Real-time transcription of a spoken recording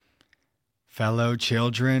Fellow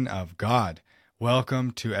children of God,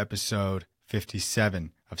 welcome to episode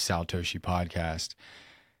 57 of Saltoshi Podcast.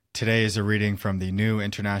 Today is a reading from the New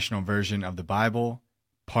International Version of the Bible,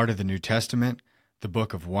 part of the New Testament, the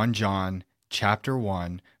book of 1 John, chapter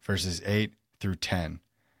 1, verses 8 through 10.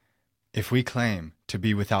 If we claim to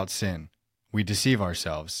be without sin, we deceive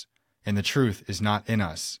ourselves, and the truth is not in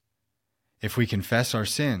us. If we confess our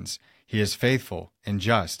sins, He is faithful and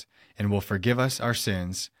just, and will forgive us our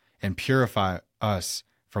sins and purify us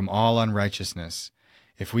from all unrighteousness.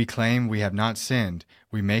 If we claim we have not sinned,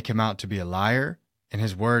 we make Him out to be a liar, and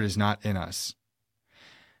His word is not in us.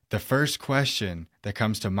 The first question that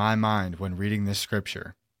comes to my mind when reading this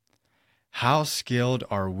scripture: how skilled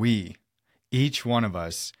are we, each one of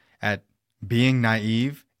us, at being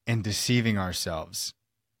naive and deceiving ourselves?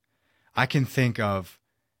 I can think of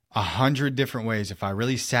 100 different ways, if I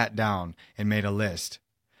really sat down and made a list,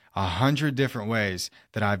 100 different ways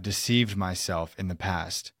that I've deceived myself in the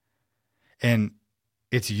past. And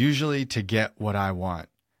it's usually to get what I want,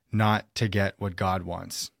 not to get what God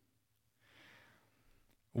wants.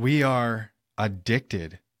 We are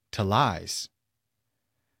addicted to lies.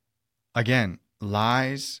 Again,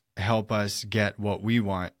 lies help us get what we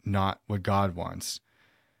want, not what God wants.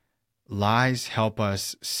 Lies help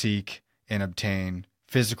us seek and obtain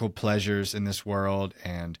physical pleasures in this world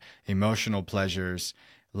and emotional pleasures.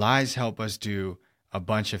 Lies help us do a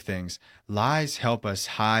bunch of things. Lies help us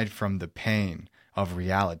hide from the pain of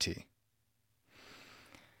reality.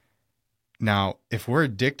 Now, if we're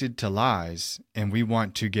addicted to lies and we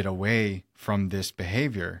want to get away from this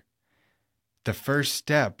behavior, the first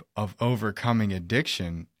step of overcoming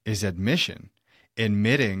addiction is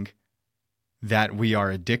admitting that we are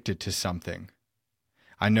addicted to something.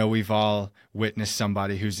 I know we've all witnessed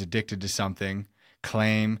somebody who's addicted to something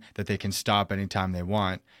claim that they can stop anytime they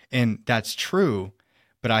want. And that's true,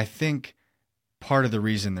 but I think part of the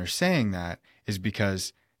reason they're saying that is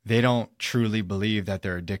because they don't truly believe that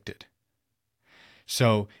they're addicted.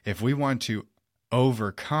 So if we want to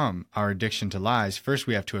overcome our addiction to lies, first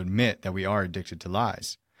we have to admit that we are addicted to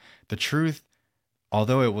lies. The truth,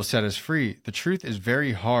 although it will set us free, the truth is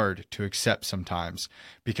very hard to accept sometimes,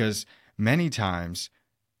 because many times,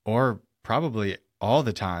 or probably all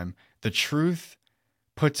the time, the truth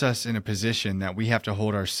puts us in a position that we have to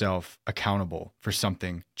hold ourselves accountable for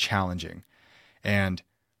something challenging. And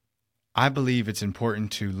I believe it's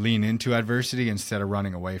important to lean into adversity instead of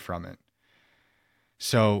running away from it.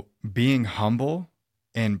 So being humble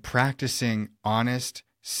and practicing honest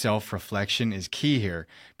self-reflection is key here,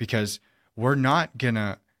 because we're not going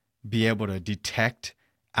to be able to detect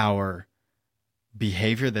our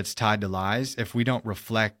behavior that's tied to lies if we don't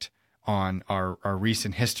reflect on our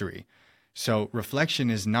recent history. So reflection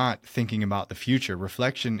is not thinking about the future.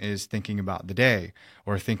 Reflection is thinking about the day,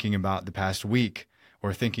 or thinking about the past week,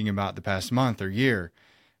 or thinking about the past month or year,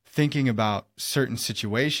 thinking about certain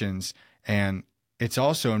situations. And it's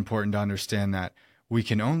also important to understand that we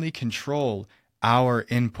can only control our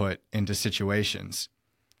input into situations.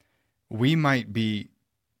 We might be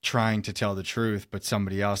trying to tell the truth, but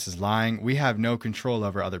somebody else is lying. We have no control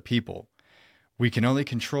over other people. We can only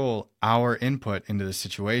control our input into the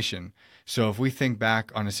situation. So if we think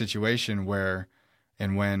back on a situation where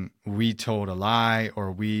and when we told a lie,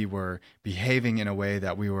 or we were behaving in a way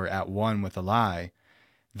that we were at one with a lie,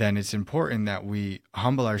 then it's important that we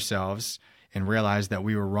humble ourselves and realize that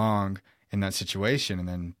we were wrong in that situation, and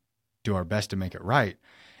then do our best to make it right.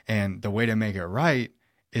 And the way to make it right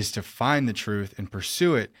is to find the truth and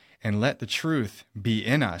pursue it and let the truth be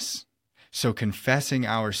in us. So confessing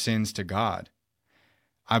our sins to God.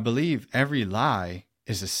 I believe every lie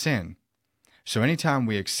is a sin. So anytime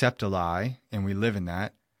we accept a lie and we live in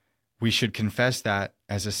that, we should confess that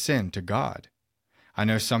as a sin to God. I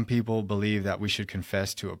know some people believe that we should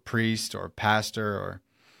confess to a priest or a pastor or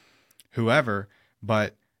whoever,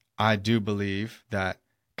 but I do believe that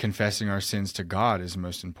confessing our sins to God is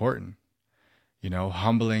most important.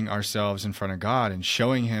 Humbling ourselves in front of God and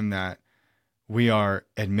showing Him that we are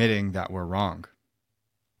admitting that we're wrong.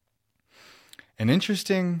 An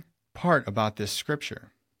interesting part about this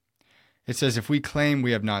scripture, it says, if we claim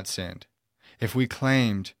we have not sinned, if we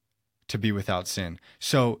claimed to be without sin.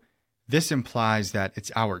 So this implies that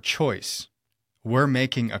it's our choice. We're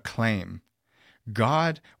making a claim.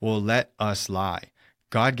 God will let us lie.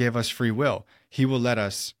 God gave us free will. He will let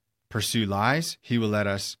us pursue lies. He will let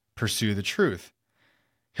us pursue the truth.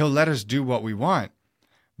 He'll let us do what we want.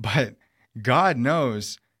 But God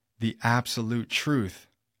knows the absolute truth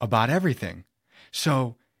about everything.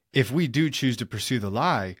 So if we do choose to pursue the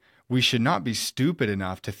lie, we should not be stupid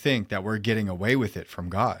enough to think that we're getting away with it from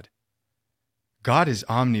God. God is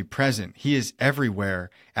omnipresent. He is everywhere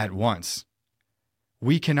at once.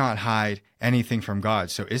 We cannot hide anything from God.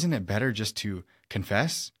 So isn't it better just to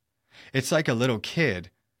confess? It's like a little kid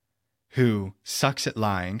who sucks at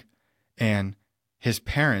lying, and his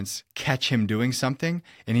parents catch him doing something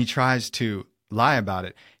and he tries to lie about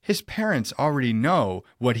it. His parents already know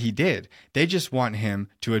what he did. They just want him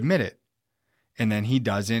to admit it. And then he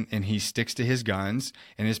doesn't, and he sticks to his guns,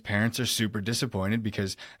 and his parents are super disappointed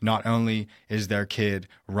because not only is their kid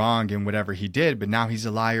wrong in whatever he did, but now he's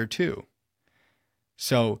a liar too.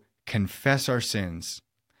 So confess our sins.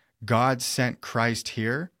 God sent Christ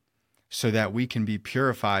here so that we can be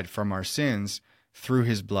purified from our sins through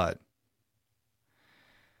his blood.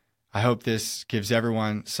 I hope this gives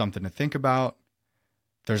everyone something to think about.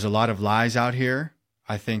 There's a lot of lies out here,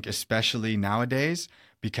 I think especially nowadays,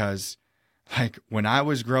 because like when I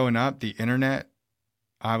was growing up, the internet,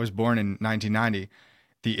 I was born in 1990,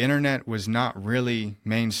 the internet was not really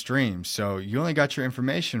mainstream. So you only got your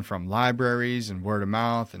information from libraries and word of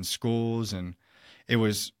mouth and schools, and it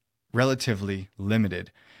was relatively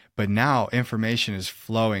limited. But now information is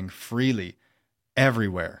flowing freely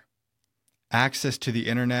everywhere. Access to the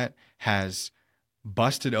internet has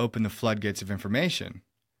busted open the floodgates of information.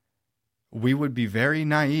 We would be very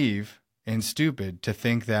naive and stupid to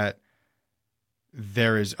think that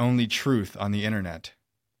there is only truth on the internet.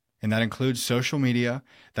 And that includes social media.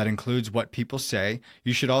 That includes what people say.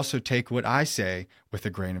 You should also take what I say with a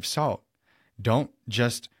grain of salt. Don't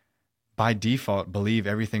just by default believe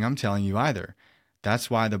everything I'm telling you either. That's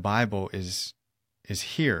why the Bible is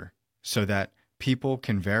here, so that people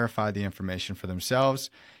can verify the information for themselves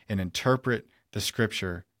and interpret the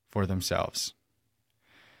scripture for themselves.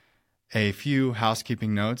 A few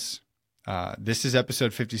housekeeping notes. This is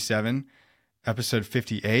episode 57. Episode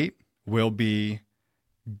 58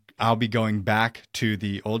 I'll be going back to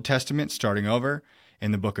the Old Testament, starting over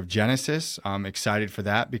in the book of Genesis. I'm excited for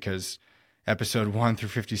that because episode 1 through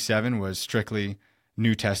 57 was strictly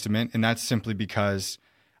New Testament, and that's simply because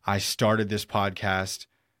I started this podcast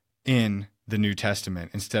in the New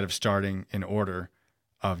Testament instead of starting in order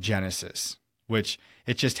of Genesis, which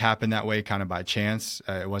it just happened that way kind of by chance.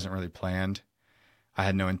 It wasn't really planned. I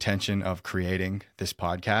had no intention of creating this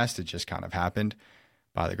podcast. It just kind of happened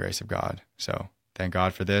by the grace of God. So thank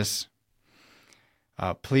God for this.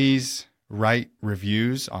 Please write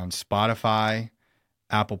reviews on Spotify,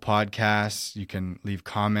 Apple Podcasts. You can leave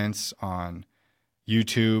comments on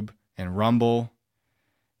YouTube and Rumble.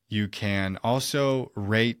 You can also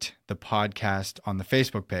rate the podcast on the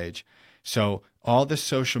Facebook page. So all the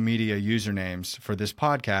social media usernames for this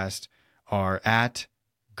podcast are at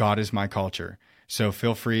God is My Culture. So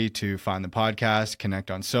feel free to find the podcast,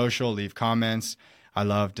 connect on social, leave comments. I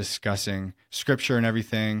love discussing scripture and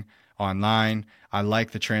everything online. I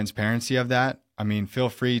like the transparency of that. I mean, feel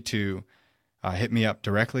free to hit me up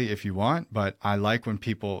directly if you want, but I like when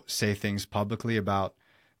people say things publicly about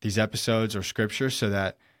these episodes or scripture so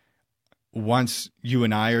that once you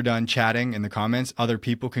and I are done chatting in the comments, other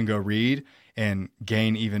people can go read and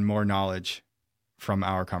gain even more knowledge from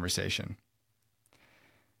our conversation.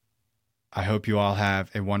 I hope you all have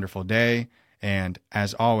a wonderful day. And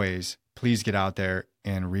as always, please get out there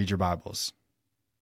and read your Bibles.